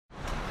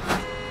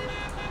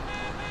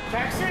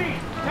Taxi!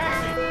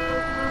 Taxi!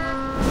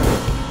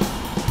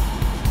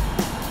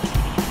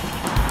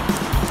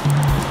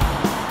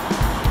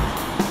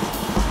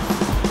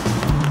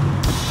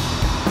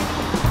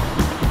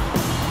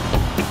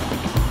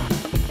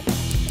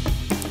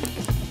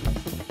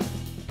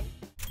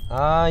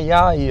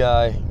 Yeah,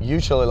 I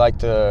usually like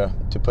to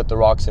put the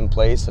rocks in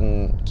place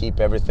and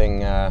keep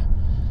everything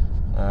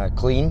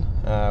clean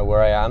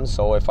where I am.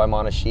 So if I'm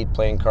on a sheet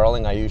playing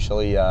curling, I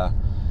usually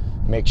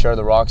make sure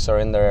the rocks are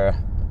in their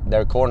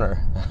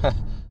corner.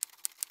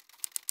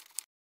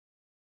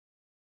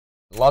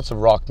 Lots of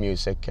rock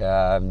music,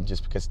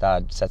 just because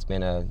that sets me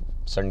in a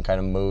certain kind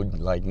of mood,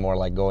 like more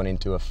like going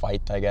into a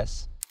fight, I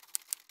guess.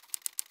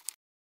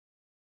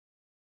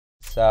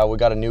 So we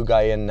got a new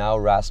guy in now,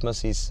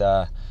 Rasmus. He's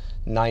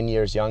 9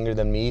 years younger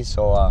than me,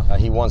 so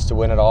he wants to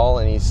win it all,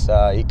 and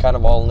he kind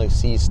of only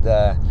sees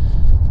the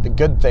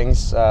good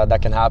things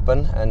that can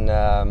happen, and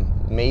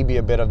maybe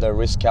a bit of the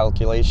risk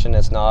calculation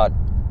is not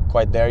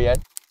quite there yet.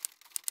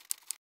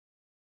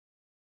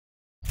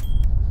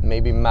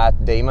 Maybe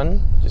Matt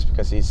Damon, just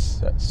because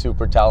he's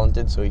super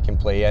talented, so he can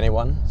play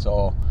anyone.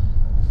 So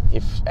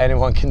if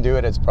anyone can do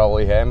it, it's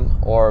probably him.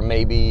 Or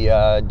maybe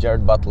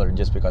Jared Butler,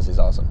 just because he's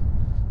awesome.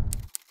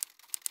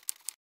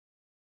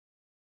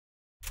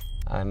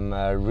 I'm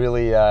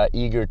really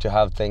eager to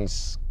have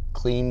things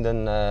cleaned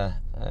and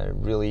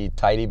really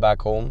tidy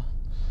back home.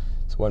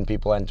 So when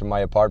people enter my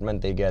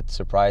apartment, they get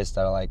surprised.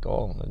 They're like,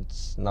 oh,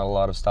 it's not a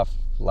lot of stuff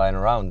lying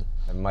around.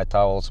 And my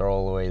towels are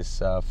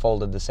always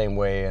folded the same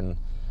way, and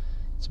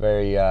it's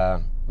very,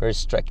 very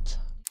strict.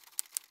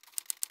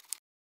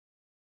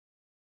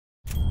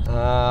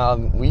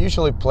 We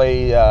usually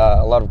play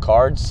a lot of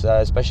cards,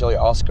 especially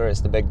Oscar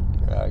is the big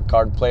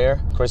card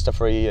player.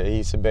 Christopher,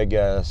 he's a big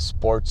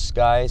sports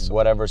guy, so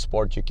whatever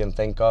sport you can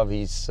think of,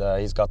 he's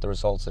got the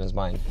results in his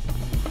mind.